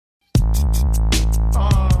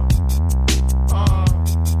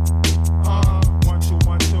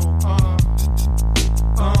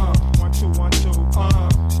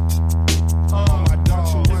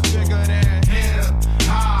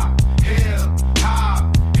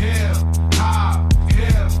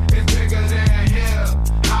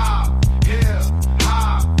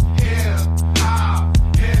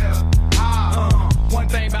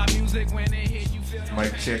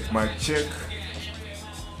check.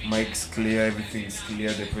 Mic's clear, everything's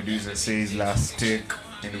clear. The producer says last take,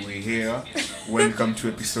 and we're here. Welcome to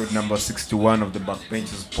episode number 61 of the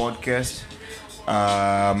Backbenchers podcast.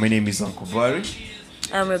 My name is Uncle Barry.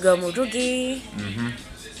 I'm Rega Murugi.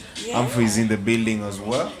 Humphrey is in the building as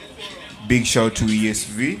well. Big shout to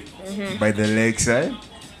ESV by the lakeside.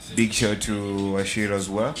 Big shout to Ashir as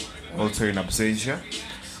well, also in absentia.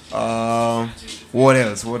 What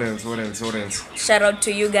else? Shout out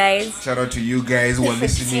to you guys. Shout out to you guys who are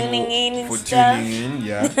listening, tuning in,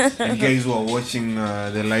 yeah. And guys who are watching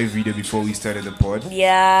the live video before we started the pod.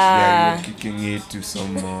 Yeah, you were kicking it to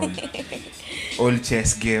some old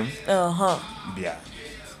chess game. Yeah.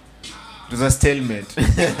 It was a stalemate.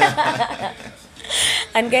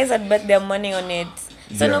 And guys had bet their money on it.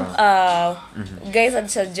 So guys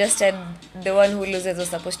had suggested the one who loses was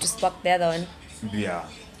supposed to spark the other one. Yeah.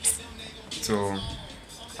 So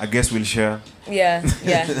I guess we'll share. Yeah,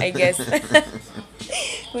 I guess.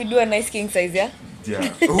 We do a nice king size, yeah?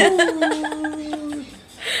 Yeah. Ooh.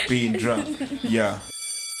 Being drunk. Yeah.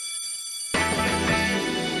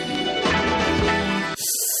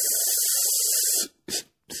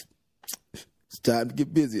 It's time to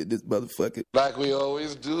get busy at this motherfucker. Like we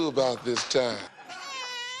always do about this time.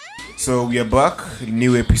 So we are back.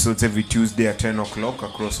 New episodes every Tuesday at 10 o'clock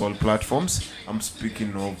across all platforms. I'm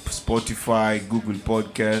speaking of Spotify, Google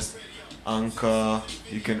Podcast, Anchor.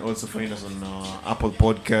 You can also find us on Apple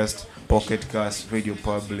Podcast, Pocket Cast, Radio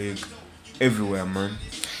Public, everywhere, man.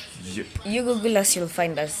 Yep. You Google us, you'll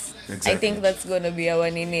find us. Exactly. I think that's going to be our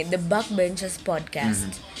name. The Backbenchers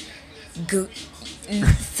podcast.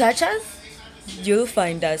 Search us, you'll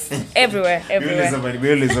find us. Everywhere. We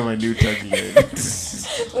always have a new tagline.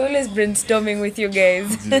 We're always brainstorming with you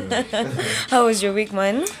guys. Yeah. How was your week,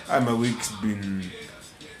 man? My week's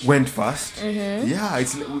went fast. Yeah,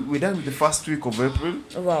 it's we're done with the first week of April.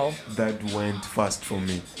 Wow. That went fast for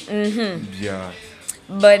me. Yeah.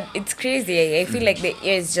 But it's crazy. I feel like the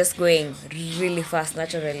year is just going really fast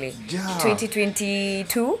naturally. Yeah.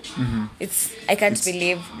 2022. I can't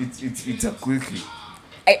believe. It's a quickly.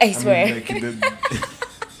 I swear.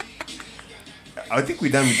 I think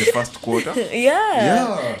we're done with the first quarter.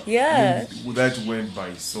 Yeah. That went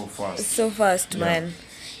by so fast. So fast, man.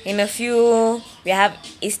 In a few, we have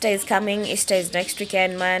Easter is coming. Easter is next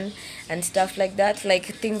weekend, man, and stuff like that. Like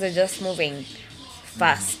things are just moving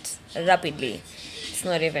fast, rapidly. It's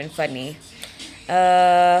not even funny.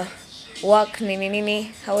 Work,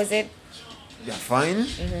 nini. How was it? Yeah, fine.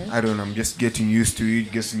 I don't know. I'm just getting used to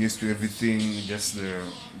it. Getting used to everything. Just the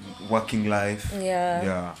working life.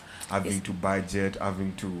 Yeah. Having to budget,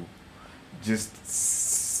 having to just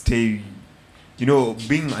stay. You know,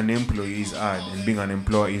 being an employee is hard, and being an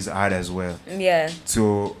employer is hard as well. Yeah.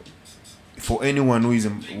 So, for anyone who is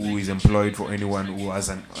employed, for anyone who has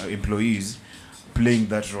an employees, playing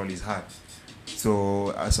that role is hard.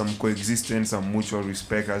 So, some coexistence, some mutual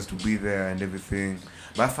respect has to be there and everything.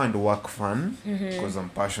 But I find the work fun because I'm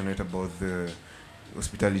passionate about the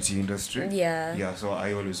hospitality industry. Yeah, so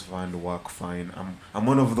I always find the work fine. I'm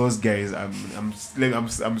one of those guys. I'm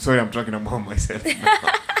sorry, I'm talking about myself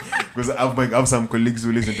because I have some colleagues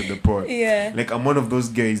who listen to the pod. Yeah, like I'm one of those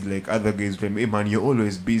guys. Like other guys, like, hey man, you're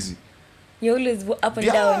always busy. You're always up and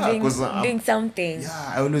down doing something.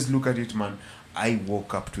 Yeah, I always look at it, man. I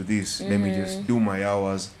woke up to this. Let me just do my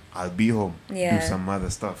hours. I'll be home. Yeah, do some other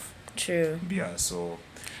stuff. True. Yeah, so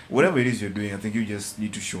whatever it is you're doing, I think you just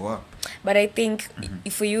need to show up. But I think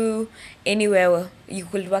for you, anywhere, you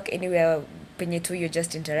could work anywhere, penye you're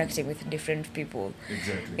just interacting with different people.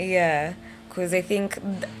 Exactly. Yeah, because I think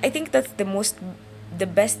that's the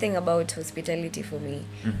best thing about hospitality for me,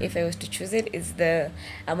 if I was to choose it, is the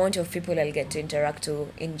amount of people I'll get to interact to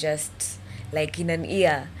in just, like, in an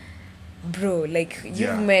year. Bro, like,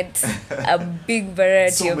 you've met a big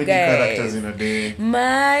variety of guys. So many characters in a day.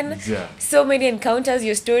 Man, so many encounters,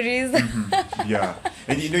 your stories. Yeah.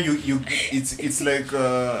 And you know, it's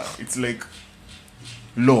like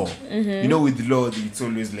law. You know, with law, it's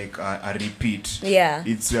always like a repeat. Yeah.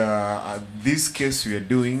 It's this case we are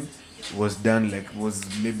doing was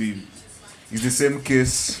maybe it's the same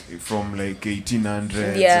case from like 1800s,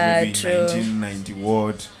 maybe true. 1990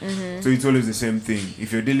 what. So it's always the same thing.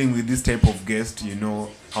 If you're dealing with this type of guest, you know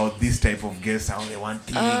how this type of guests, how they want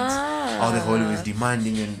things, how they're always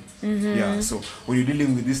demanding, and yeah. So when you're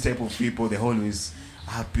dealing with this type of people, they're always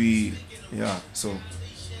happy. Yeah. So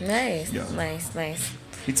nice.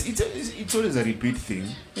 It's always a repeat thing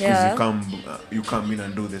because you come in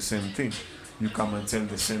and do the same thing. You come and sell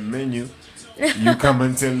the same menu. You come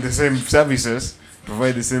and sell the same services.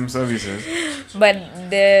 provide the same services. But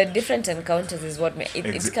the different encounters is what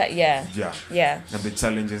yeah. Yeah. And the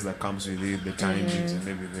challenges that comes with it, the timings and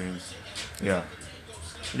everything. Yeah.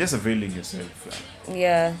 Just availing yourself.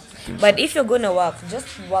 Yeah. But if you're gonna work, just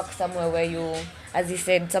work somewhere where you, as you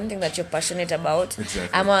said, something that you're passionate about.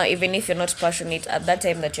 Exactly. Even if you're not passionate at that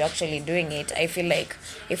time that you're actually doing it, I feel like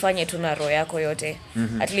ifanye tu na roho yako yote.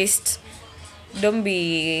 At least don't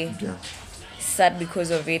be sad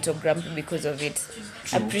because of it or grumpy because of it.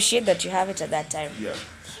 True. Appreciate that you have it at that time. Yeah.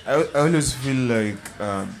 I always feel like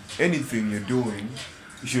anything you're doing,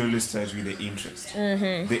 you should always start with the interest.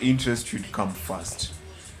 The interest should come first.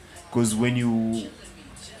 Because when you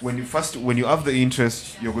have the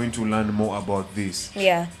interest, you're going to learn more about this.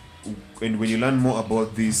 Yeah. And when you learn more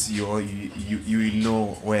about this, you will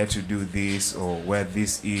know where to do this or where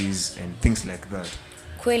this is and things like that.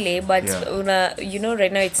 Kweli, but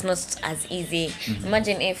right now it's not as easy.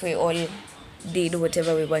 Imagine if we all did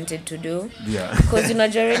whatever we wanted to do. Yeah. Because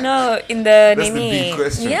right now in the that's the big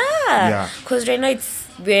question. Yeah. Because right now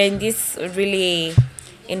we're in this really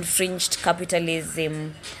infringed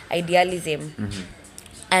capitalism, idealism.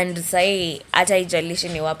 And sai hata ijalishi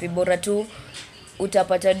ni wapi bora tu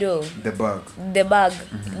utapata do. The bag.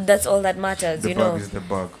 That's all that matters, the bag is the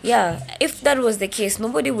bag. Yeah. If that was the case,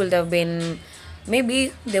 nobody would have been.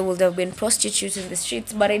 Maybe there would have been prostitutes in the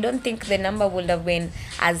streets, but I don't think the number would have been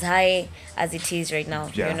as high as it is right now,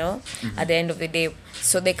 at the end of the day.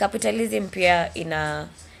 So the capitalism here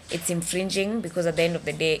it's infringing because at the end of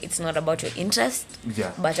the day, it's not about your interest,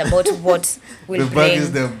 but about what will the bring. bag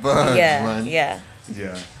is the bag, man. Yeah.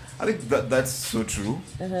 I think that's so true.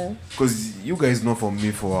 Because you guys know for me,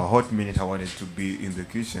 for a hot minute, I wanted to be in the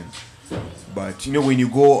kitchen. But when you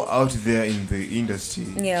go out there in the industry,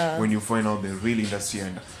 when you find out the real industry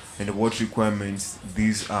and what requirements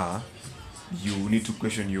these are, you need to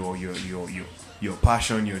question your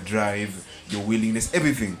passion, your drive, your willingness,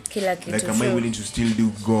 everything. Like, am I willing to still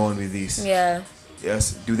go on with this? Yeah.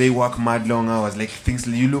 Yes. Do they work mad long hours? Like, things,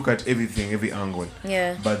 you look at everything, every angle.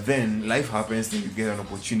 Yeah. But then life happens and you get an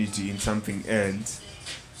opportunity in something else.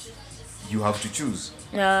 You have to choose.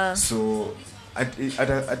 Yeah. So at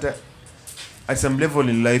some level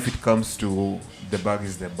in life, it comes to the bag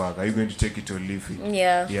is the bag. Are you going to take it or leave it?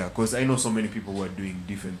 Yeah. Yeah, because I know so many people who are doing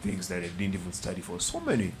different things that they didn't even study for. So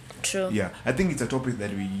many. True. Yeah, I think it's a topic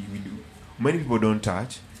that we do. Many people don't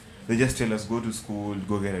touch. They just tell us, go to school,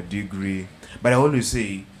 go get a degree. But I always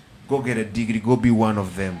say, go get a degree, go be one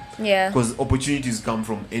of them. Yeah. Because opportunities come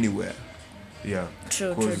from anywhere. Yeah.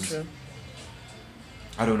 True.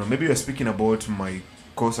 I don't know. Maybe you're speaking about my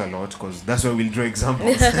course a lot because that's why we'll draw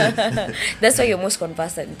examples. That's why you're most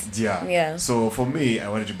conversant. Yeah. So for me, I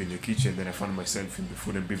wanted to be in the kitchen. Then I found myself in the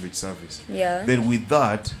food and beverage service. Yeah. Then with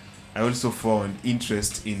that, I also found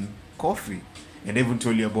interest in coffee. And I even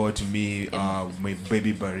told you about me, my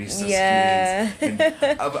baby barista skills. And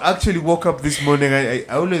I've actually woke up this morning. I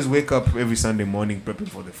always wake up every Sunday morning prepping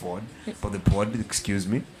for the pod, excuse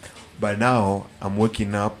me. But now I'm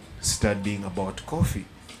waking up studying about coffee.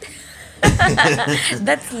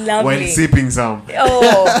 That's lovely. While sipping some.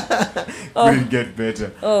 Couldn't get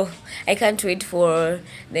better. I can't wait for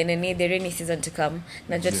the rainy season to come.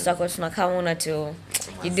 Najua tutakuwa tunakamuna to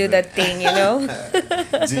you do that thing,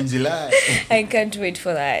 July. I can't wait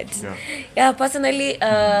for that. Yeah, personally,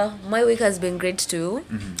 my week has been great too.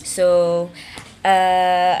 So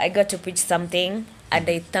I got to pitch something. And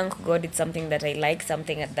I thank God it's something that I like,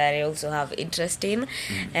 something that I also have interest in.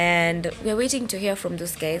 And we're waiting to hear from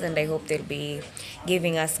those guys, and I hope they'll be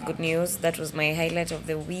giving us good news. That was my highlight of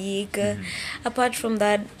the week. Apart from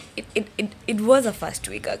that, it was a fast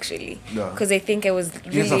week, actually. Because I think I was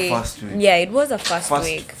really... It was a fast week. Yeah, it was a fast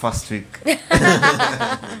week. Fast week.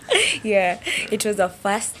 Yeah, it was a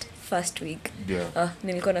fast week. Yeah.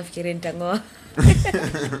 Nilikuwa nafikiria nitangoa.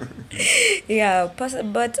 Yeah,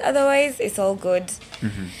 but otherwise it's all good.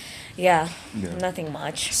 Yeah, nothing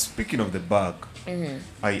much. Speaking of the bag,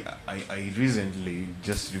 I recently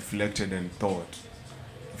just reflected and thought,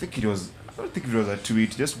 I don't think it was a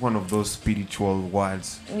tweet, just one of those spiritual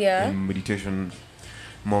words in meditation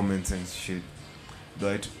moments and shit,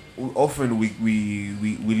 that often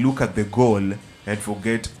we look at the goal and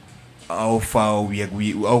forget how far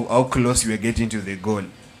how close we are getting to the goal.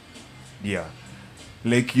 Yeah.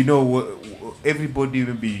 Like, everybody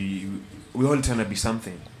we all trying to be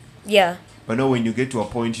something. Yeah. But now when you get to a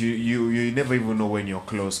point, you never even know when you're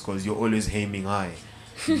close because you're always aiming high.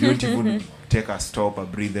 You don't even take a stop, a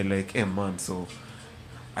breather, like, hey man, so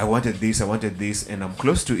I wanted this, and I'm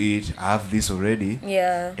close to it. I have this already.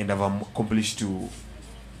 Yeah. And I've accomplished to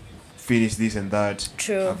finished this and that.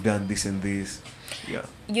 True. I've done this and this. Yeah.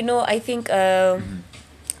 You know, I think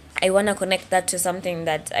I want to connect that to something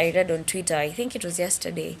that I read on Twitter. I think it was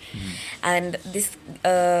yesterday. And this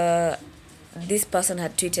person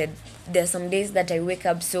had tweeted, there are some days that I wake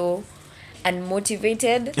up so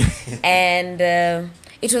unmotivated. And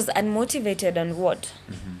it was unmotivated and what?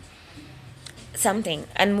 Something.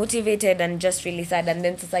 Unmotivated and just really sad. And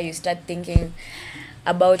then sasa you start thinking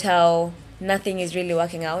about how nothing is really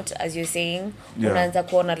working out, as you're saying. Yeah. Unaanza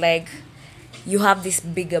kuona like you have this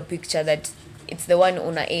bigger picture that it's the one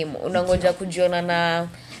una aim. Unangoja kujiona na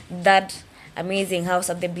that amazing house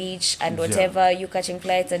at the beach and whatever, you catching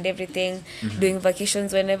flights and everything, doing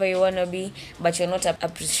vacations whenever you want to be, but you're not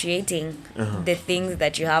appreciating the things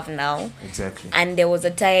that you have now. Exactly. And there was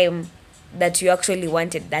a time that you actually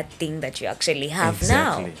wanted that thing that you actually have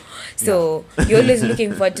now. So you're always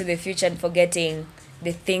looking forward to the future and forgetting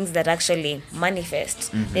the things that actually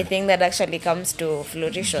manifest, the thing that actually comes to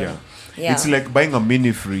fruition. Yeah. It's like buying a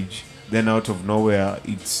mini fridge, then out of nowhere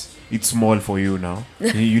it's small for you now.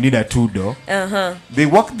 You need a 2-door. They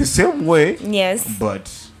work the same way. Yes. But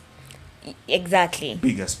exactly.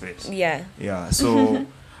 Bigger space. Yeah. Yeah. So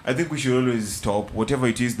I think we should always stop whatever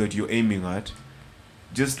it is that you're aiming at.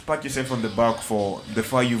 Just pat yourself on the back for the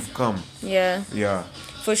far you've come. Yeah. Yeah.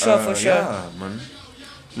 For sure. Yeah, man.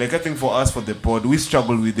 Like I think for us, for the pod, we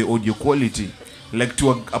struggle with the audio quality. Like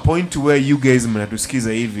to a point to where you guys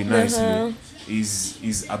mnatusikiza hivi nicely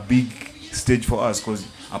is a big stage for us, because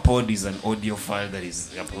a pod is an audio file that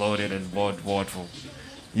is uploaded and what for.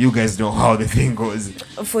 You guys know how the thing goes.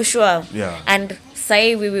 For sure. Yeah. And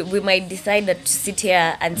say we might decide that to sit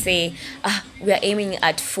here and say, we are aiming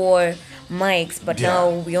at 4 mics, but now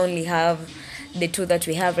we only have the 2 that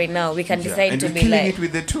we have right now. We can decide and to we're be killing like, it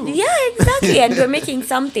with the 2. yeah, exactly. And we're making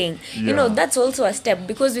something. You know, Yeah. that's also a step,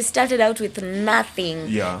 because we started out with nothing.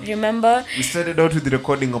 Yeah. Remember? We started out with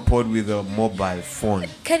recording a pod with a mobile phone.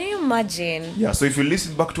 Can you imagine? Yeah, so if you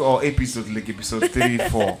listen back to our episodes, like episode 3,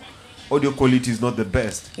 4, audio quality is not the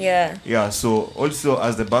best. Yeah. Yeah, so also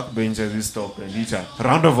as the backbenchers, we stop and each a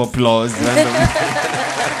round of applause, random.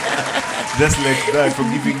 Just like that, for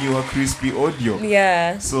giving you a crispy audio.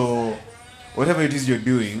 Yeah. So whatever it is you're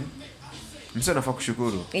doing, msa nafaa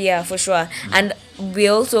kushukuru. Yeah, for sure. And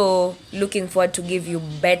we're also looking forward to give you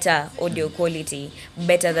better audio quality,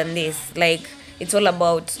 better than this. Like, it's all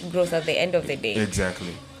about growth at the end of the day.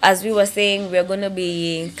 Exactly. As we were saying, we're going to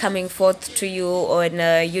be coming forth to you on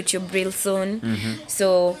YouTube real soon.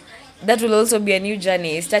 So that will also be a new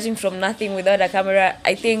journey, starting from nothing without a camera.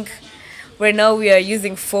 I think right now we are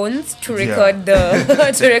using phones to record the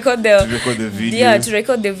to record the videos. Yeah, to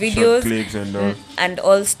record the videos, short clips and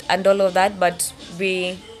all of that. But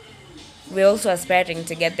we're also aspiring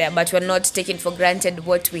to get there, but we're not taking for granted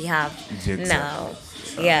what we have now.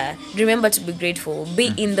 Yeah, remember to be grateful,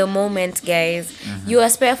 be in the moment, guys. You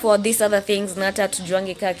aspire for these other things, nata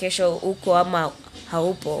tujuange ka kesho uko ama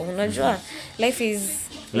haupo. Unajua, life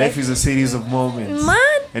is a series of moments,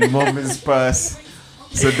 man. And moments pass,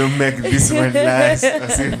 so don't make this one last.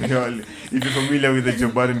 As if you're familiar with the Joe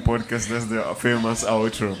Budden podcast, that's the famous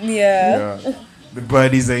outro. Yeah. The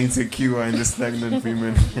bodies are insecure and the stagnant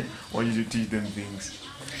women want you to teach them things,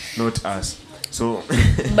 not us. So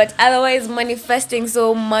but otherwise, manifesting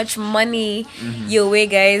so much money your way,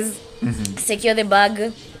 guys. Secure the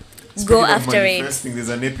bag. Go after it. There's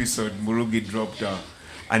an episode Murugi dropped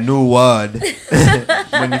a new word,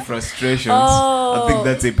 money frustrations. I think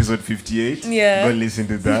that's episode 58. Yeah. Go listen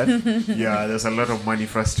to that. Yeah, there's a lot of money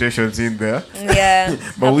frustrations in there. Yeah.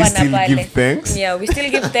 But we still give thanks. Yeah, we still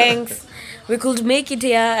give thanks. We could make it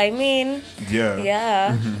here. I mean,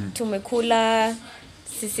 yeah. Tumekula.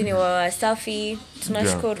 Sisi ni wasafi.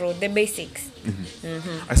 Tunashukuru. The basics.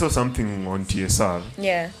 I saw something on TSR.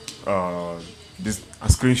 Yeah. This a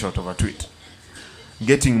screenshot of a tweet.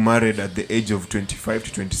 Getting married at the age of 25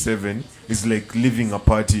 to 27 is like leaving a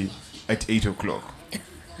party at 8 o'clock.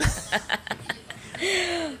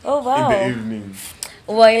 Oh wow. In the evening.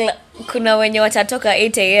 While kuna wenye watatoka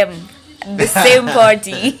 8 a.m. The same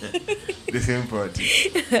party. The same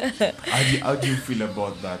party. How do you feel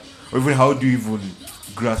about that? Or even how do you even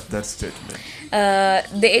grasp that statement?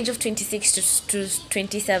 The age of 26 to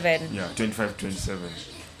 27. Yeah, 25 to 27.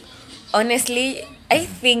 Honestly, I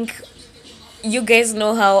think you guys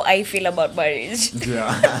know how I feel about marriage.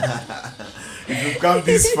 Yeah. If you've come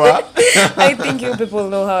this far. I think you people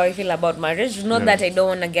know how I feel about marriage. Not that I don't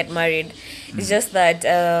want to get married. It's just that,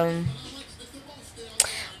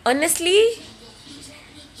 honestly,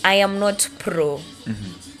 I am not pro.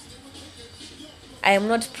 I am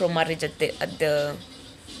not pro marriage at the.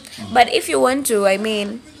 But if you want to, I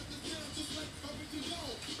mean,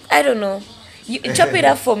 I don't know. You chop it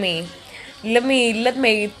up for me. Let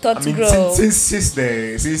my thoughts I mean, grow. since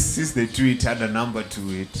the tweet had a number to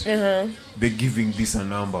it, they're giving this a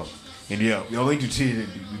number, and yeah, we are going to treat it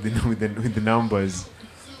with the numbers.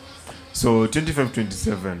 So 25,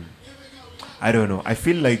 27. I don't know. I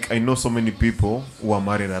feel like I know so many people who are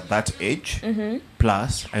married at that age.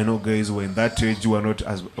 Plus, I know guys who are in that age who are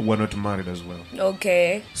not married as well.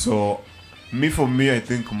 Okay. So, for me, I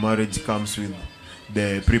think marriage comes with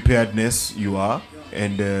the preparedness you are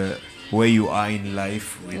and where you are in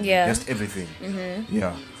life with just everything.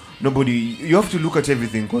 Yeah. You have to look at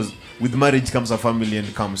everything, because with marriage comes a family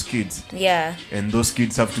and comes kids. Yeah. And those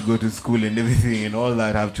kids have to go to school and everything, and all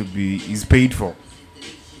that is paid for.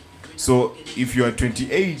 So if you are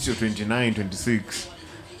 28 or 29, 26,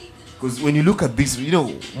 because when you look at this,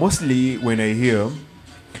 mostly when I hear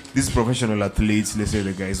these professional athletes, let's say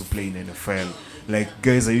the guys who play in NFL, like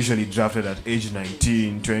guys are usually drafted at age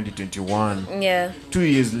 19, 20, 21. Yeah. 2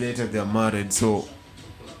 years later they're married, so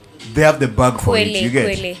they have the bag for it, you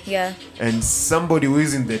get? Yeah. And somebody who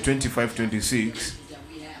is in the 25, 26,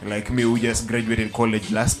 like me, who just graduated college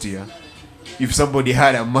last year, if somebody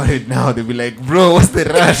had a married now, they'd be like, bro, what's the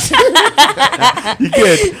rush? You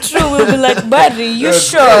get? True, we'll be like, buddy, you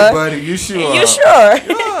sure? Buddy, you sure? You sure?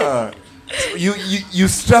 Yeah. You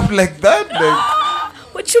strap like that?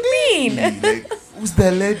 Like, What you mean? like, who's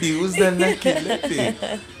the lady? Who's the lucky lady?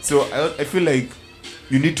 So I feel like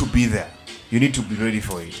you need to be there. You need to be ready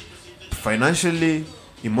for it. Financially,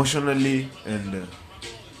 emotionally, and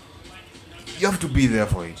you have to be there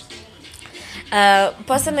for it.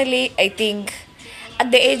 Personally, I think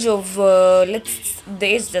at the age of the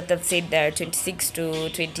age that I've said there, 26 to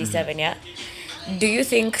 27, yeah. Do you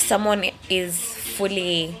think someone is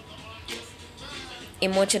fully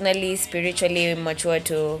emotionally, spiritually mature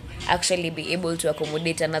to actually be able to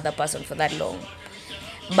accommodate another person for that long?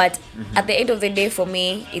 But at the end of the day, for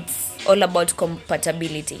me, it's all about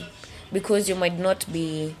compatibility, because you might not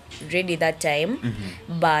be ready that time,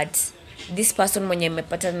 but this person mwenye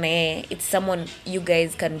mmepata na yeye, it's someone you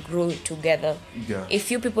guys can grow together. Yeah.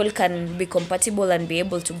 If you people can be compatible and be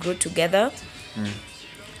able to grow together,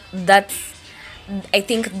 I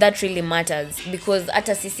think that really matters, because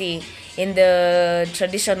hata sisi in the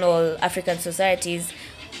traditional African societies,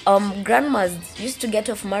 grandmas used to get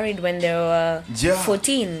off married when they were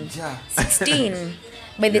 14, 16.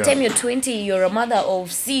 By the time you're 20, you're a mother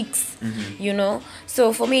of 6,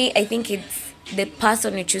 So for me, I think it's the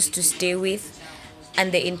person you choose to stay with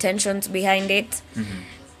and the intentions behind it.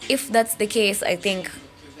 If that's the case, I think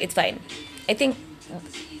it's fine. I think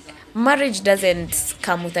marriage doesn't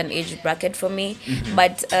come with an age bracket for me,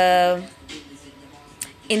 but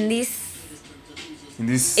in these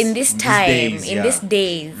days,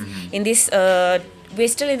 we're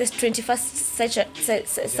still in this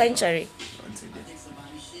 21st century.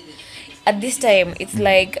 At this time, it's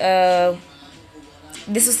like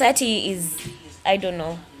the society is, I don't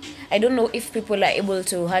know if people are able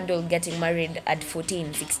to handle getting married at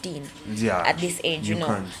 14, 16 at this age.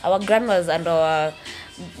 Can't. Our grandmas and our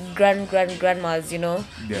grandmas,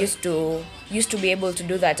 used to be able to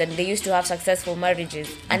do that, and they used to have successful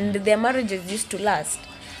marriages, and their marriages used to last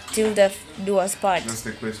till death do us part. That's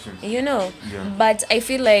the question. But I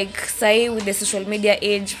feel like say with the social media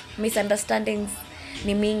age, misunderstandings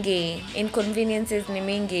ni mingi, inconveniences ni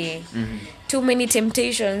mingi, too many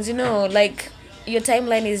temptations, like your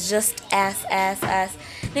timeline is just ass.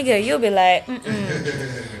 Nigga, you'll be like,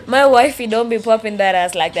 my wifey don't be popping that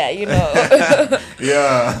ass like that,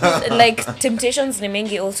 Yeah. Like temptations ni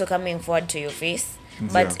mingi also coming forward to your face.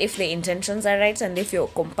 But if the intentions are right and if you're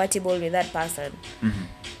compatible with that person,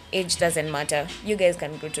 age doesn't matter. You guys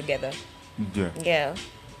can grow together. Yeah.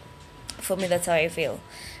 For me, that's how I feel.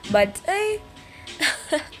 But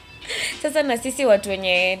sasa na sisi watu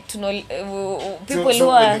wenye people who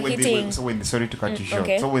are hitting. Sorry to cut you short.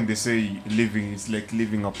 Okay. So when they say living, it's like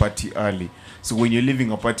leaving a party early. So when you're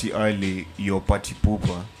leaving a party early, you're party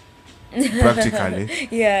pooper, practically.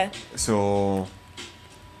 Yeah. So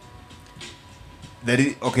that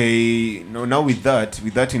is okay. Now with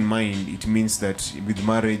that in mind, it means that with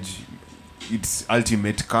marriage, it's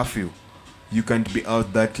ultimate curfew. You can't be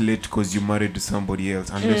out that late because you're married to somebody else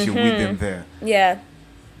unless you're with them there. Yeah.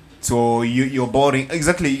 So you're boring.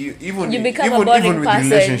 Exactly. You become a boring with person.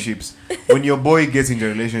 relationships, when your boy gets into a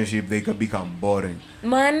relationship, they can become boring.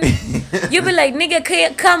 Man, you be like,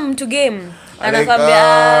 nigga, come to game.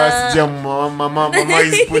 Anakwambia, sija mama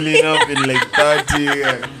is pulling up in like 30.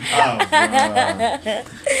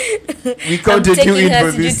 We I'm counted you taking in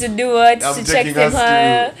her for to, this. to do what? I'm To check taking them us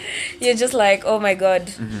her. You're just like, oh my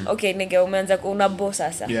god. Okay, nigga, umeanza unabo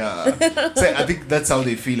sasa. Yeah. So I think that's how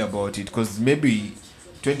they feel about it, because maybe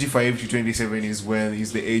 25 to 27 is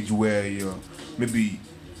the age where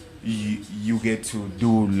you get to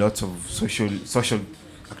do lots of social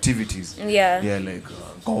activities. Yeah. Yeah, like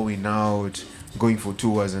going out, going for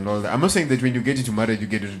tours and all that. I'm not saying that when you get into marriage you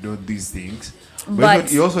get to do these things,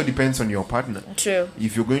 but it also depends on your partner. True.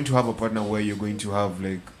 If you're going to have a partner where you're going to have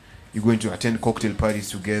like, you're going to attend cocktail parties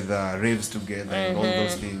together, raves together, and all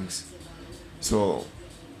those things. So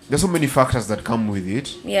there's so many factors that come with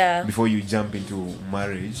it. Yeah. Before you jump into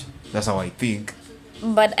marriage. That's how I think.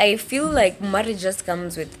 But I feel like marriage just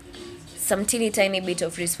comes with some teeny tiny bit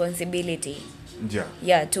of responsibility. Yeah.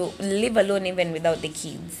 Yeah, to live alone even without the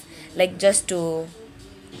kids. Like just to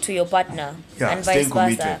your partner. Yeah, and vice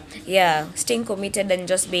staying versa. Yeah, staying committed and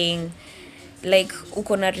just being like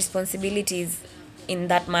uko na responsibilities in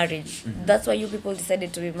that marriage. That's why you people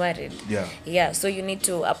decided to be married. Yeah. Yeah, so you need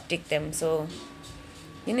to uptake them. So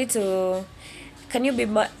you need to, can you be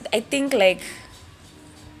I think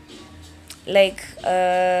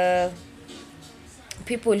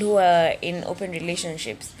people who are in open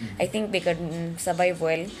relationships, I think they can survive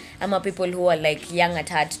well. People who are like young at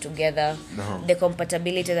heart together, the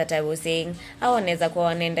compatibility that I was saying, hao wanaweza kuwa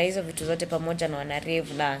wanaenda hizo vitu zote pamoja na wana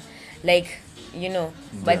rave na like, you know,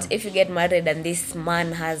 but if you get married and this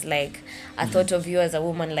man has like a thought of you as a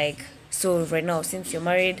woman, like, so right now since you're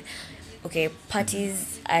married, okay,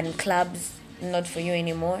 parties and clubs not for you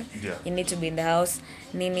anymore. Yeah. You need to be in the house.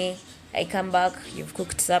 Nini, I come back, you've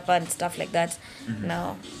cooked supper and stuff like that.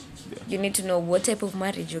 Now, you need to know what type of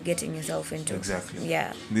marriage you're getting yourself into. Exactly.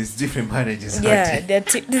 Yeah. There's different marriages. Yeah,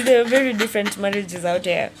 there are very different marriages out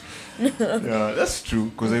there. Yeah, that's true.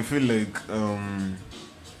 Because I feel like,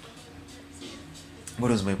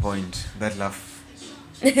 what was my point? That laugh.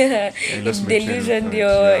 I lost my train of Delusion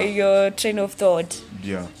thought. your train of thought.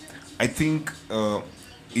 Yeah. I think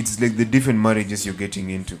it's like the different marriages you're getting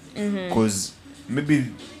into. Because maybe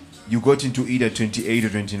you got into it at 28 or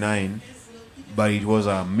 29, but it was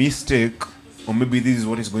a mistake, or maybe this is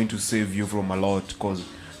what is going to save you from a lot, because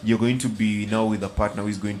you're going to be now with a partner who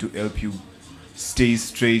is going to help you stay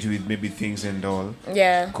straight with maybe things and all.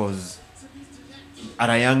 Yeah. Because at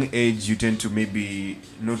a young age you tend to maybe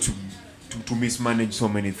not to mismanage so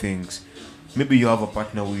many things. Maybe you have a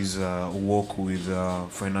partner who is work with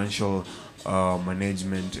financial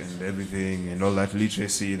management and everything and all that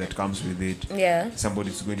literacy that comes with it. Yeah.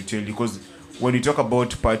 Somebody's going to tell you, because when you talk about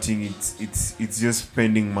partying, it's just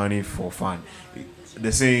spending money for fun.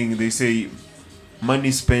 They say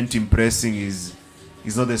money spent impressing is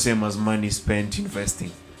not the same as money spent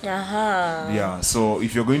investing. Yeah. So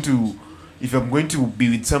if I'm going to be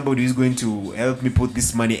with somebody who's going to help me put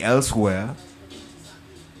this money elsewhere,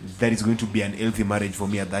 that is going to be an healthy marriage for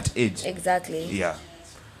me at that age. Exactly. Yeah.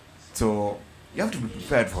 So you have to be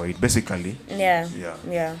prepared for it, basically. Yeah. Yeah.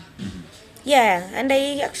 Yeah. Yeah, and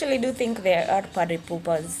I actually do think there are party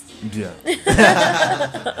poopers. Yeah.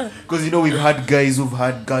 Because we've had guys who've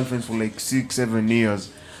had girlfriends for like 6-7 years.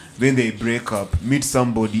 Then they break up, meet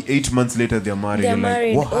somebody, 8 months later they're married. They're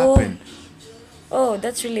married. Like, what happened? Oh,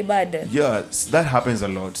 that's really bad. Yeah, that happens a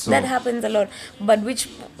lot. So That happens a lot.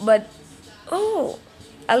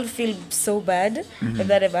 I'll feel so bad if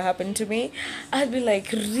that ever happened to me. I'll be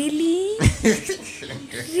like, really?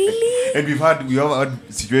 Really? And we have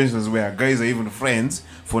had situations where guys are even friends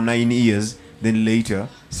for 9 years, then later,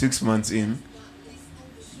 6 months in,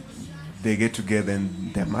 they get together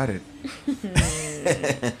and they're married.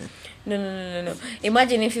 No.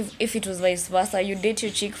 Imagine if it was vice versa. You date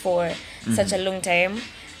your chick for such a long time,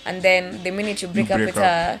 and then the minute you break up with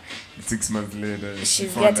her, 6 months later,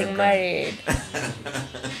 she's getting married.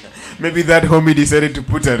 Maybe that homie decided to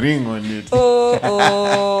put a ring on it.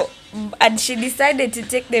 Oh, and she decided to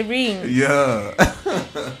take the ring. Yeah.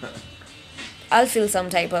 I'll feel some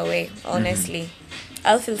type of way, honestly.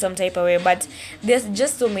 I'll feel some type of way, but there's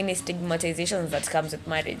just so many stigmatizations that comes with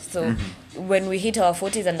marriage. So when we hit our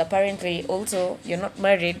 40s and apparently also you're not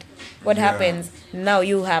married, what happens? Now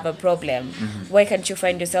you have a problem. Why can't you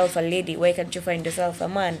find yourself a lady? Why can't you find yourself a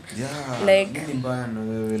man? Yeah. Like,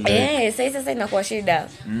 sasa inakuwa shida.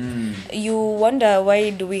 You wonder, why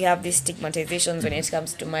do we have these stigmatizations when it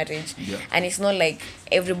comes to marriage? Yeah. And it's not like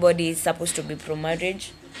everybody is supposed to be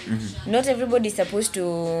pro-marriage. Not everybody is supposed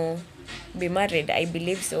to be married. I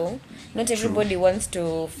believe so. Not everybody wants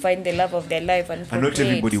to find the love of their life and And not procreate.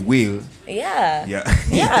 everybody will. Yeah. Yeah.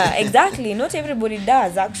 Yeah, exactly. Not everybody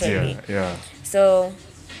does actually. Yeah. So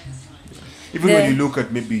Even The- when you look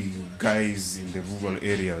at maybe guys in the rural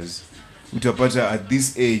areas, utapata at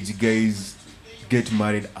this age, guys get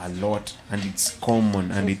married a lot, and it's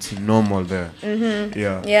common and it's normal there.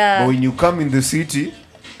 Yeah. Yeah. But when you come in the city,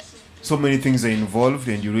 so many things are involved,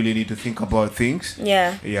 and you really need to think about things.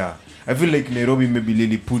 yeah, Yeah. I feel like Nairobi maybe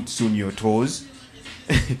really puts on your toes.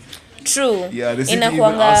 true. Yeah, the city even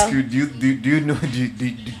Inakuanga- ask you, do you know,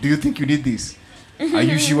 do you think you need this? Are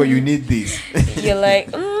you sure you need this? You're like,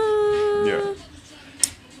 Yeah.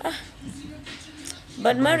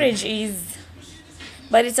 but marriage is,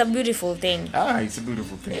 but it's a beautiful thing It's a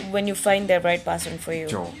beautiful thing. when you find the right person for you.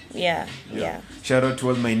 Sure. Yeah, yeah. Shout out to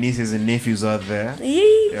all my nieces and nephews out there.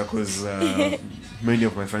 Yee. Yeah, because many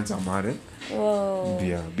of my friends are married. Whoa.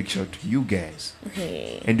 Yeah, big shout to you guys.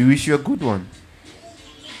 Hey. And we wish you a good one.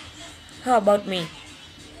 How about me?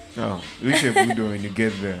 Oh, we wish you a good one when you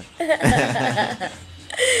get there.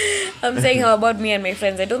 I'm saying how about me and my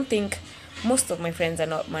friends. I don't think most of my friends are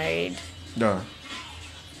not married. Yeah.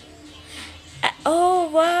 Oh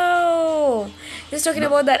wow! Just talking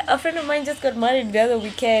about that, a friend of mine just got married the other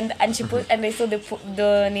weekend, and she put and I saw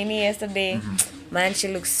the Nini yesterday. Man, she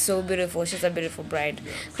looks so beautiful. She's a beautiful bride.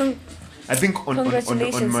 I think on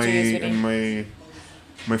Congratulations my to you, sweetie. in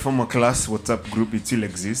my former class WhatsApp group, it still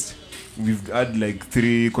exists. We've had like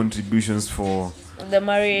 3 contributions for The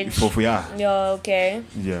marriage. yeah. Yeah. Okay.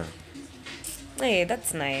 Yeah. Hey,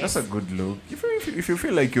 that's nice. That's a good look. If you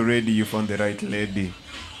feel like you're ready, you found the right lady.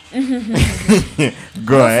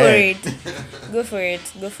 Go ahead. Go for it.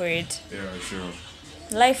 Go for it. Yeah, sure.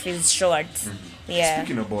 Life is short. Yeah.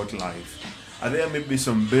 Speaking about life, are there maybe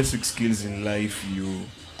some basic skills in life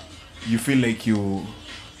you feel like you,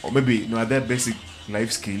 or maybe no, are there basic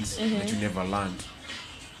life skills that you never learned?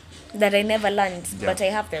 That I never learned, Yeah. but I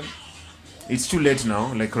have them. It's too late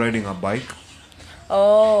now, like riding a bike.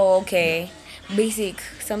 Oh, okay. Basic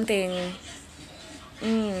something.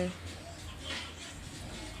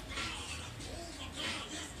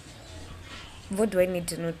 What do I need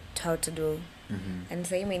to know how to do? And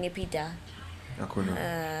say many Peter.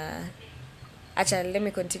 Hakuna. Acha, let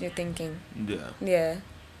me continue thinking. Yeah. Yeah.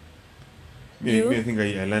 Me, You? I think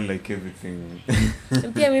I learned like everything.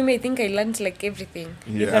 Yeah, me, I think I learned like everything.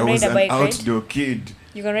 You Yeah, can I was ride a an bike, right? outdoor kid.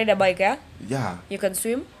 You can ride a bike, yeah? Yeah. You can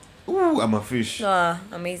swim? Ooh, I'm a fish. Ah,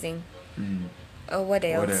 amazing. Oh, what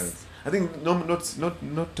else? What else? I think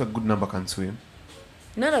not a good number can swim.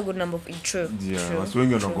 Not a good number of true. Yeah, true, watu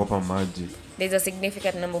wengi true. wanaogopa maji. There's a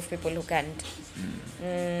significant number of people who can't.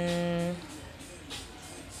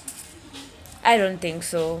 I don't think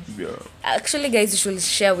so. Yeah. Actually, guys, you should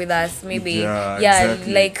share with us. Maybe, Yeah,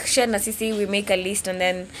 exactly. like share na sisi. We make a list and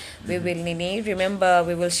then we will remember.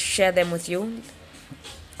 We will share them with you.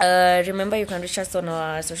 Remember, you can reach us on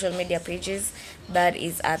our social media pages. That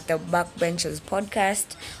is at the Backbenchers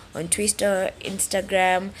Podcast on Twitter,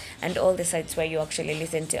 Instagram, and all the sites where you actually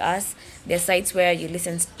listen to us. There are sites where you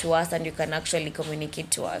listen to us and you can actually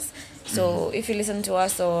communicate to us. So if you listen to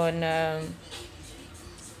us on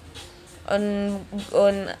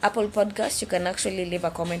Apple Podcast, you can actually leave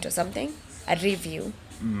a comment or something, a review.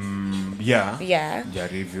 Yeah. Yeah. Yeah,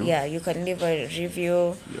 review. Yeah, you can leave a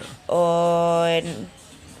review Yeah. on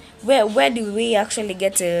where do we actually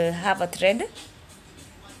get to have a thread?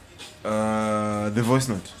 The voice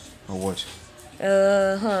note or what?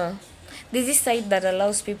 There's this site that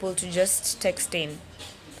allows people to just text in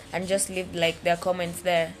and just leave like their comments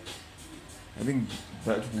there. I think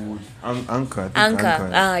that would Anchor. I think Anchor.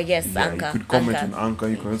 Ah, yes, yeah, Anchor. You could comment Anchor. on Anchor.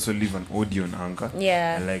 You can also leave an audio on Anchor.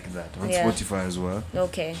 Yeah. I like that. On Yeah. Spotify as well.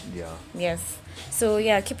 Okay. Yeah. Yes. So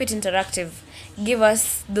yeah, keep it interactive. Give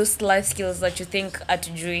us those life skills that you think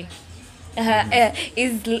atujui.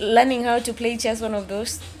 Is learning how to play chess one of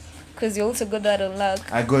those? Because you also got that on luck.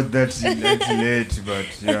 I got that late, but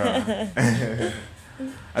yeah.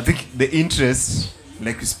 I think the interest,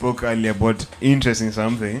 like we spoke earlier about interest in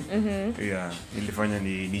something, yeah, ilifanya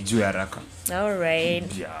nijue haraka. All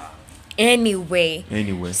right. Yeah. Anyway.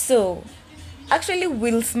 Anyway. So, actually,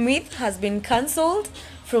 Will Smith has been cancelled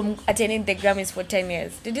from attending the Grammys for 10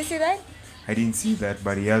 years. Did you see that? I didn't see that,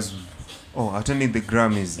 but he has. Oh, attending the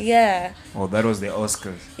Grammys. Yeah. Oh, that was the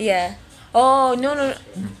Oscars. Yeah. Oh, no.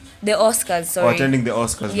 The Oscars, Oh, sorry. attending the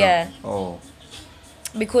Oscars Yeah. now. Oh.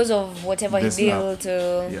 Because of whatever The he snap. did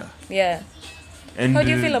to... Yeah. Yeah. And How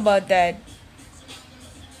do you feel about that?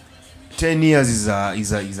 10 years is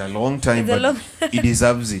a long time, It's a but long- he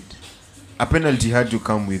deserves it. A penalty had to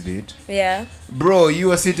come with it. Yeah. Bro, you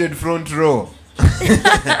were seated front row.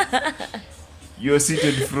 You're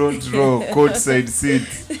seated front row, courtside seat.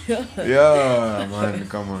 Yeah, man,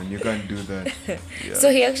 come on, you can't do that. Yeah. So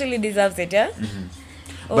he actually deserves it, yeah?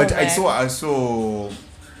 Oh, But I man. saw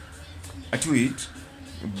a tweet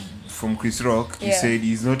from Chris Rock. He Yeah. said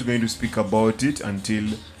he's not going to speak about it until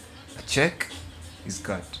a check is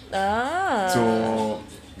cut. Ah. So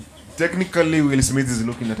technically, Will Smith is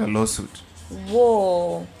looking at a lawsuit.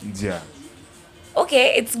 Whoa. Yeah,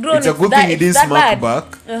 Okay, it's grown. it's a good thing he didn't that smack bad.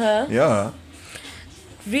 back. Uh-huh. Yeah,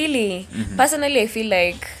 Really? Personally, I feel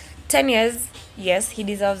like 10 years, yes, he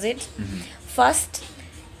deserves it. First,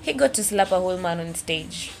 he got to slap a whole man on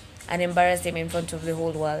stage and embarrass him in front of the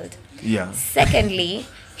whole world. yeah, Secondly,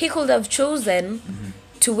 he could have chosen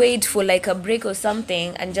to wait for like a break or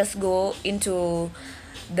something and just go into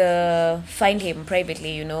find him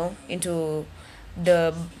privately, into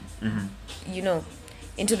the,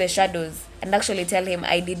 into the shadows and actually tell him,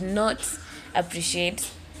 I did not appreciate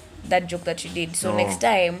that joke that you did. So No. next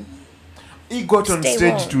time, he got on Stay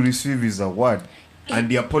stage warm. to receive his award,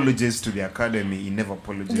 and he apologized to the academy. He never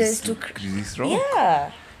apologized There's to to- Chris Rock.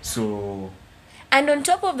 yeah. So And on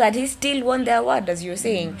top of that, he still won the award, as you're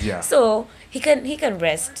saying. Yeah. So he can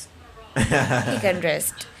rest. He can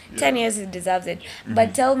rest. 10 years, he deserves it.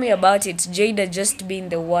 But tell me about it. Jada just being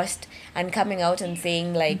the worst and coming out and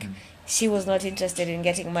saying like she was not interested in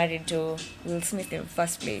getting married to Will Smith in the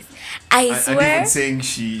first place. I and swear. even saying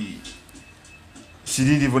she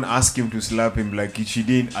didn't even ask him to slap him, like she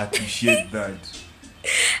didn't appreciate that.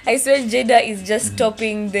 I swear Jada is just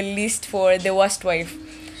topping the list for the worst wife.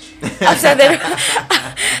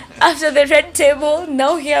 After the red table,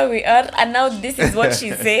 now here we are, and now this is what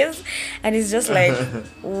she says, and it's just like,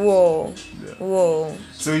 whoa.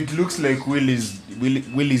 So it looks like Will is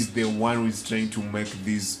the one who is trying to make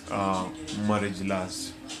this marriage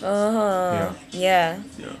last. Yeah. Yeah.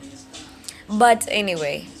 But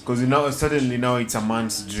anyway, Because suddenly now it's a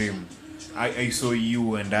man's dream. I saw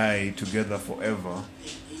you and I together forever.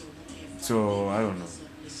 So I don't know.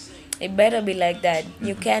 it better be like that.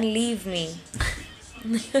 You can't leave me.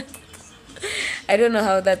 I don't know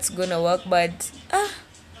how that's gonna work, but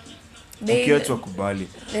Ukiachwa kubali.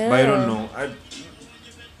 But I don't know.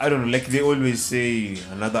 I don't know. Like they always say,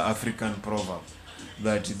 another African proverb,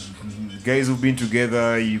 that guys who've been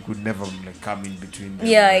together, you could never like come in between them.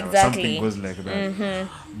 Yeah, You know, exactly. Something goes like that.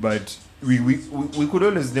 But we could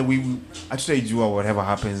always we actually do whatever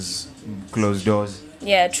happens closed doors.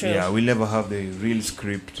 yeah, true. Yeah, we'll never have the real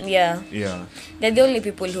script. Yeah. Yeah. They're the only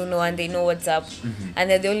people who know, and they know what's up, and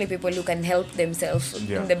they're the only people who can help themselves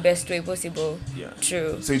Yeah. in the best way possible. Yeah.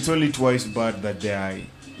 True. So it's only twice bad that they are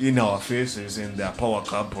in our faces and they're power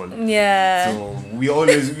couple. Yeah. So we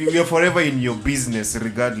are forever in your business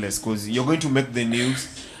regardless, because you're going to make the news.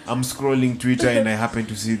 I'm scrolling Twitter and I happen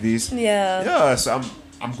to see this. Yeah. Yeah, so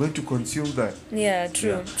I'm going to consume that. Yeah. True.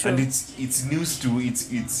 Yeah. True. And it's news to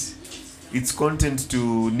it's content to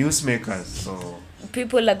newsmakers. So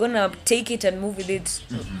People are gonna take it and move with it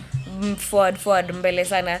forward mbele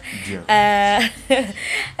sana. Yeah.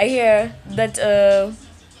 I hear that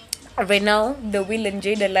right now the Will and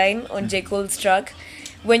Jada line on J. Cole's track,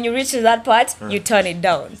 when you reach that part, you turn it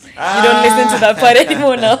down. You don't listen to that part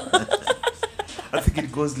anymore now. I think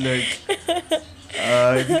it goes like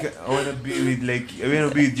I think I wanna be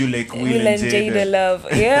with you like Will and Jada. love.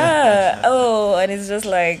 Yeah. Oh, and it's just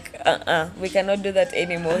like we cannot do that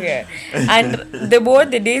anymore here. And the more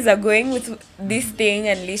the days are going with this thing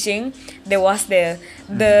and leashing, the worse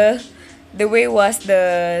the way worse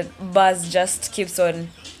the buzz just keeps on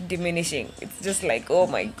diminishing. It's just like, oh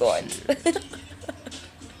my god.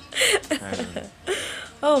 I don't know.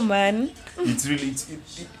 Oh man. It's really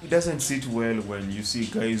it doesn't sit well when you see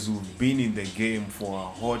guys who've been in the game for a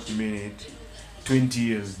hot minute, 20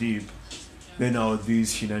 years deep. Then all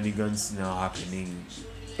these shenanigans now happening.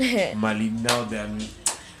 Mali now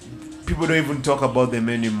people don't even talk about them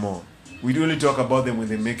anymore. We only talk about them when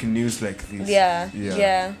they make news like this.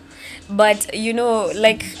 Yeah. But at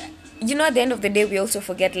the end of the day, we also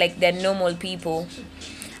forget like they're normal people.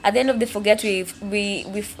 At the end of the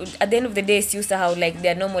at the end of the day, it's used to how like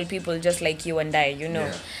they're normal people just like you and I,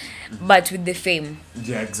 Yeah. but with the fame,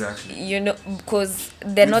 Yeah, exactly. because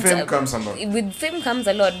they're With not. fame comes a lot. With fame comes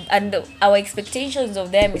a lot, and our expectations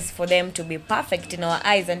of them is for them to be perfect in our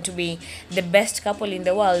eyes and to be the best couple in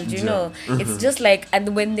the world. Yeah. It's just like,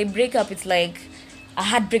 and when they break up, it's like a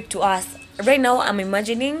heartbreak to us. Right now, I'm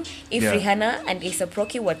imagining if Yeah. Rihanna and A$AP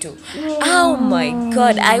Rocky were to. Oh my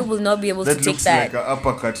God, I will not be able to That take looks that. like an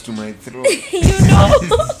uppercut to my throat.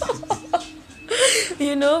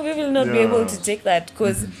 We will not be Yeah. able to take that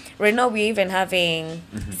because right now we're even having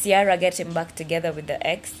Ciara getting back together with the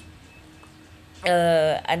ex.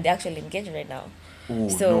 and they're actually engaged right now. Oh,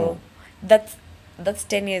 So no. that's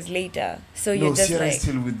 10 years later. So No, you're just Sierra like, is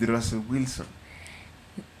still with Russell Wilson.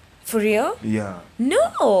 for real? Yeah.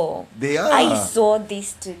 No. They are. I saw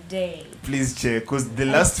this today. Please check, because the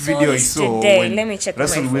last saw video I this saw today. when Let me check my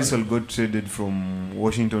Russell phone. Wilson got traded from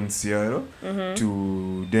Washington Seattle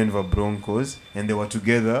to Denver Broncos, and they were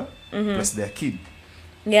together plus their kid.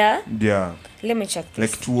 Yeah. Yeah, Let me check this.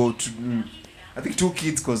 like I think 2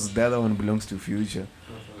 kids, because the other one belongs to Future.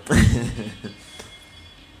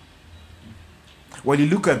 When you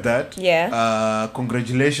look at that, Yeah.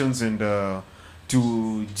 congratulations and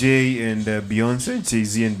to Jay and Beyonce,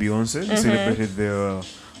 Jay-Z and Beyonce. They celebrated their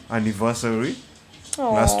anniversary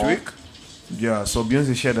last Aw. week. Yeah, so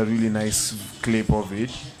Beyonce shared a really nice clip of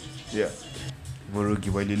it. Yeah. Morogi,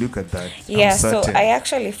 while you look at that, Yeah, I'm so certain. I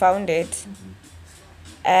actually found it,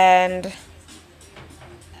 and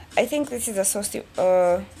I think this is a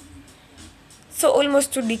so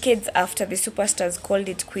almost 2 decades after the superstars called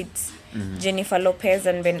it quits, Jennifer Lopez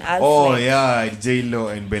and Ben Affleck. Oh yeah, J-Lo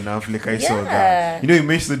and Ben Affleck. I saw Yeah. that. You know, you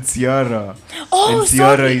mentioned Ciara. Oh, and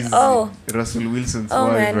Ciara sorry. is Oh. Russell Wilson's Oh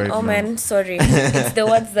wife man, right oh now. man, sorry. It's the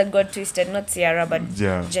words that got twisted, not Ciara, but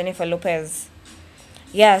Yeah. Jennifer Lopez.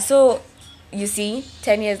 Yeah, so you see,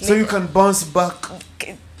 10 years So later. you can bounce back,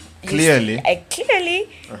 clearly.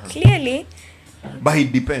 Clearly, but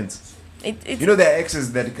it depends. it's You know, there are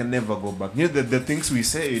exes that can never go back. You know, the things we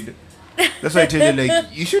said. That's why I tell you, like,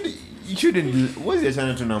 you shouldn't. What's your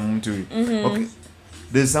channel to Namumtu? Okay.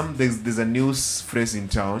 There's a news phrase in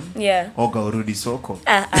town. yeah. Oga urudi soko.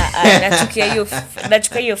 Nachukia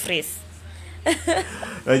your phrase.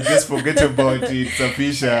 Like, just forget about it,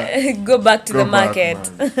 Safisha. Go back to Go the back,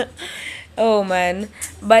 market. man. Oh man,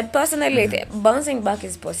 but personally, bouncing back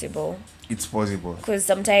is possible, It's possible. because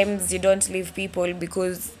sometimes you don't leave people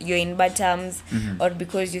because you're in bad terms, or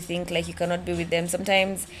because you think like you cannot be with them.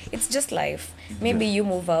 Sometimes it's just life. Maybe you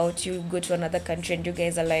move out, you go to another country, and you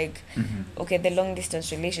guys are like, okay, the long distance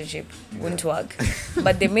relationship won't work.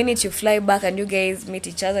 But the minute you fly back and you guys meet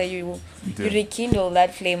each other, you rekindle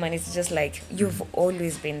that flame, and it's just like you've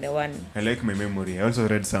always been the one. I like my memory. I also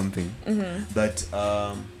read something that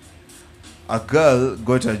a girl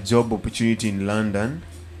got a job opportunity in London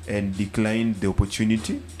and declined the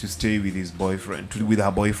opportunity to stay with his boyfriend, with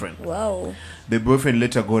her boyfriend. Wow. The boyfriend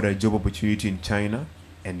later got a job opportunity in China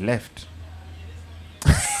and left.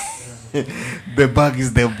 The bug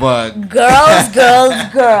is the bug. Girls.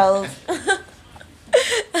 girls.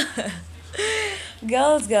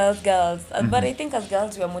 But I think as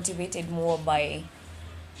girls, we are motivated more by,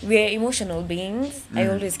 we're emotional beings. I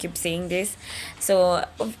always keep saying this. So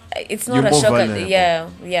it's not You're a more shock. vulnerable.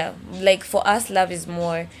 Yeah. Like for us, love is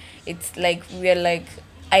more, it's like we're like,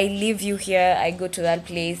 I leave you here, I go to that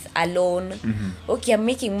place alone. Okay, I'm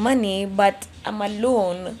making money, but I'm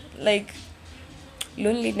alone. Like,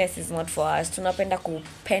 loneliness is not for us. Tunapenda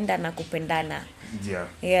kupenda na kupendana. Yeah.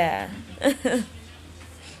 Yeah.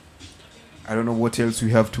 I don't know what else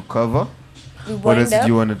we have to cover. We What else wind did up.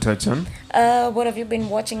 you want to touch on? What have you been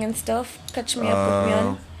watching and stuff? Catch me up, put me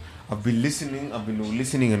on. I've been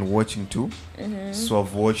listening and watching too. So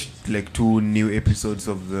I've watched like 2 new episodes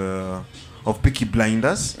of Peaky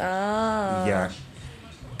Blinders. Ah. Yeah.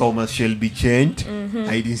 Thomas Shelby changed.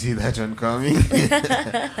 I didn't see that one coming.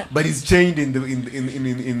 But it's changed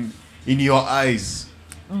in your eyes.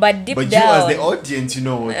 But deep But down. you as the audience, you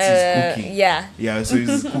know what he's cooking. Yeah. Yeah, so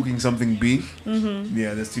he's cooking something big.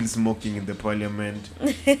 Yeah, they're still smoking in the parliament.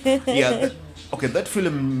 Yeah, that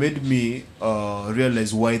film made me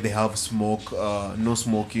realize why they have no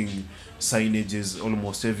smoking signages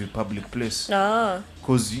almost every public place. Ah.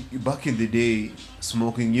 Because back in the day,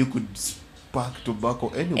 smoking, you could spark tobacco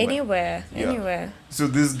anywhere. Anywhere. So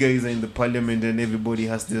these guys are in the parliament and everybody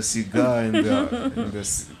has their cigar and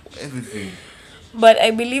everything. But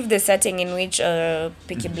I believe the setting in which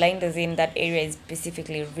Peaky Blinders in that area is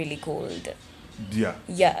specifically really cold. Yeah.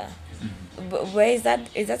 Yeah. Where is that?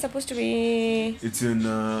 Is that supposed to be? It's in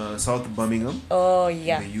South Birmingham, Oh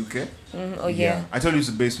yeah. the UK. Oh yeah. I told you it's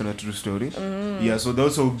based on a true story. Yeah, so they're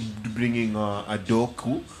also bringing a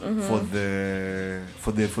docu for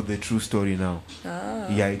the true story now. Ah,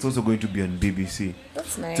 Yeah, it's also going to be on BBC.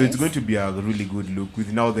 that's nice. So it's going to be a really good look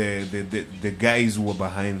with now the guys who are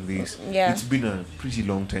behind this. Yeah. It's been a pretty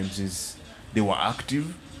long time since they were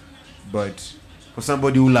active, but for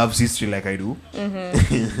somebody who loves history like I do,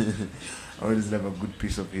 I always love a good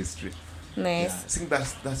piece of history. Yeah, I Nice. think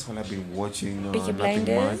that's what I've been watching. Peaky Nothing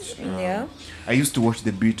Blinders, much. yeah. I used to watch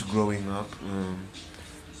The Beat growing up.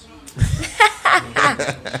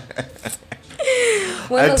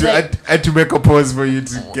 I had, was to, I like, had- I had to make a pause for you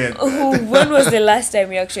to get that. when was the last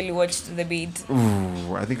time you actually watched The Beat?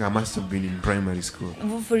 Ooh, I think I must have been in primary school.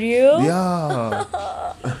 For you? Yeah.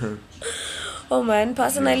 Oh man,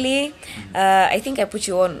 personally, I think I put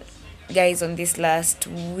you on, guys, on this last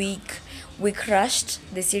week. We crushed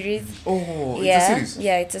the series. Oh, Yeah, it's a series.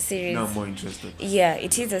 yeah, it's a series. Now I'm more interested. Yeah,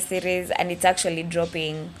 it is a series, and it's actually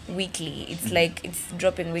dropping weekly. It's like it's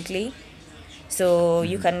dropping weekly, so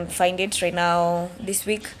you can find it right now. This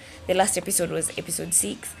week, the last episode was episode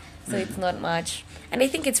 6, so it's not much, and I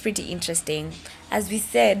think it's pretty interesting. As we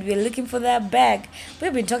said, we're looking for that bag.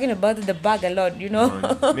 We've been talking about the bag a lot, you know.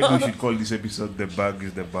 Maybe we should call this episode "The Bag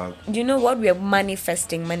is the Bag." You know what? We are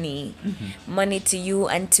manifesting money, money to you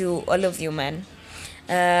and to all of you, man.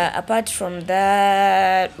 Apart from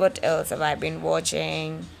that, what else have I been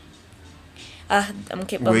watching?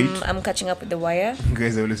 Wait. I'm catching up with The Wire.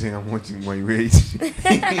 Guys are always saying I'm watching my weight.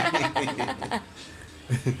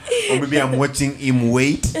 Or maybe I'm watching him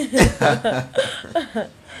wait.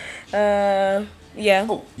 Yeah.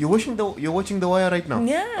 Oh, you're watching the Wire right now?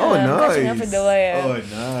 Yeah, Oh, I'm nice. catching up with The Wire. Oh,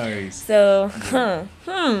 nice. So,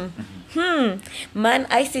 man,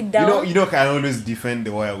 I sit down. You know, I always defend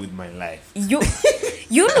the Wire with my life. You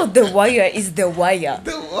know, The Wire is The Wire.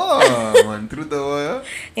 Man, through the Wire.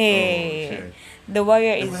 Hey, Okay. The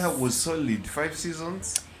Wire The is. Wire was solid. 5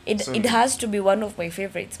 seasons. It solid. has to be one of my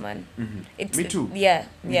favorites, man. It's, Me too. Yeah,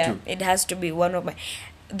 Me yeah. too. It has to be one of my.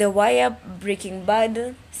 The Wire, Breaking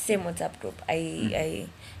Bad, same WhatsApp group. I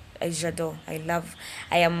j'adore. I love.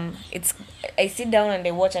 I sit down and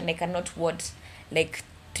I watch, and I cannot watch like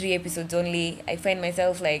 3 episodes only. I find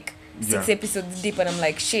myself like 6 Yeah. episodes deep, and I'm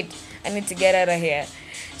like, shit, I need to get out of here.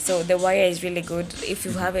 So The Wire is really good. If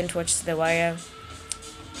you haven't watched The Wire,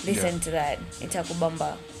 listen to that.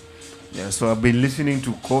 Itakubamba. Yeah, so I've been listening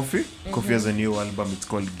to Kofi. Kofi has a new album. It's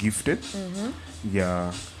called Gifted.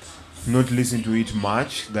 Yeah, not listen to it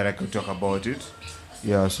much that I could talk about it.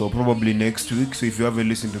 Yeah, so probably next week. So if you haven't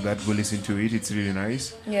listened to that, go listen to it. It's really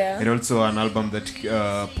nice. Yeah. And also an album that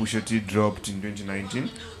Pusha T dropped in 2019,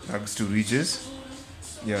 Rags to Riches.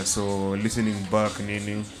 Yeah, so listening back,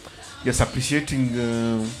 Nini. Yes, appreciating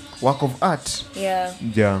work of art. Yeah.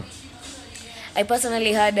 Yeah. I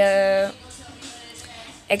personally had a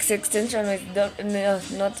X extension with no,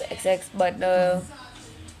 not XX, but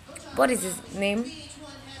what is his name?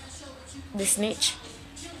 The Snitch.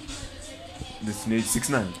 The Snake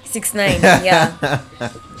 6ix9ine. 6ix9ine, yeah.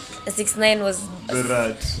 6ix9ine The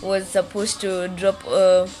rat. was supposed to drop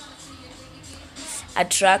a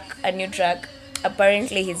new track.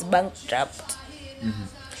 Apparently, he's bankrupt,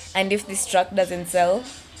 and if this track doesn't sell,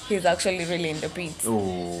 he's actually really in the pits.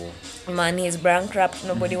 Oh. Man, he's bankrupt.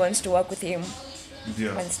 Nobody wants to work with him.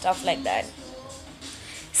 Yeah. And stuff like that.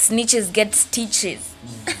 Snitches get stitches.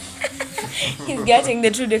 He's getting the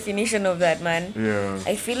true definition of that, man. Yeah.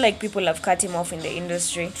 I feel like people have cut him off in the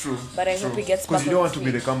industry. True. But I hope he gets back. Because you don't on want to his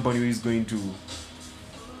be the feet. company who is going to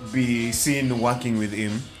be seen working with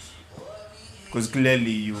him. Because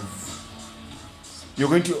clearly you're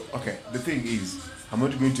going to. Okay, the thing is, I'm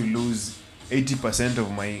not going to lose 80% of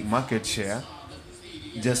my market share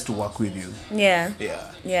just to work with you. Yeah.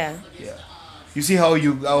 Yeah. Yeah. Yeah. You see how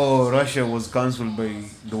Russia was cancelled by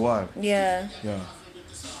the war? Yeah. Yeah.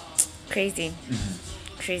 Crazy.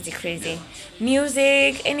 Crazy.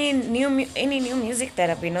 Music, any new music that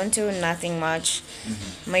I've been onto? Nothing much.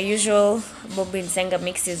 My usual Bobby and Senga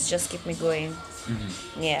mixes just keep me going.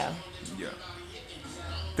 Yeah. Yeah.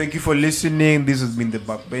 Thank you for listening. This has been the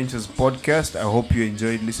Backbenchers podcast. I hope you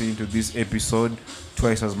enjoyed listening to this episode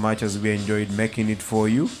twice as much as we enjoyed making it for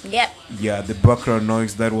you. Yep. Yeah, the background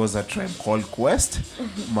noise, that was A Tribe Called Quest,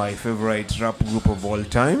 my favorite rap group of all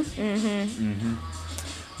time.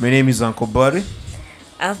 My name is Uncle Barry.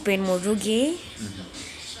 I've been Murugi.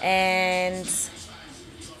 And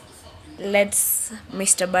let's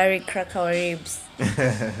Mr. Barry crack our ribs.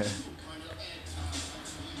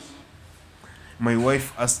 My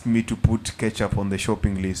wife asked me to put ketchup on the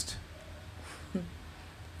shopping list.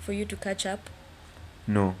 For you to catch up.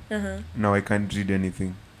 No, now I can't read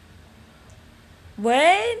anything.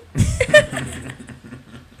 What?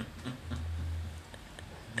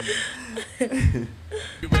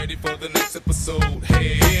 You ready for the next episode?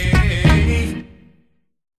 Hey.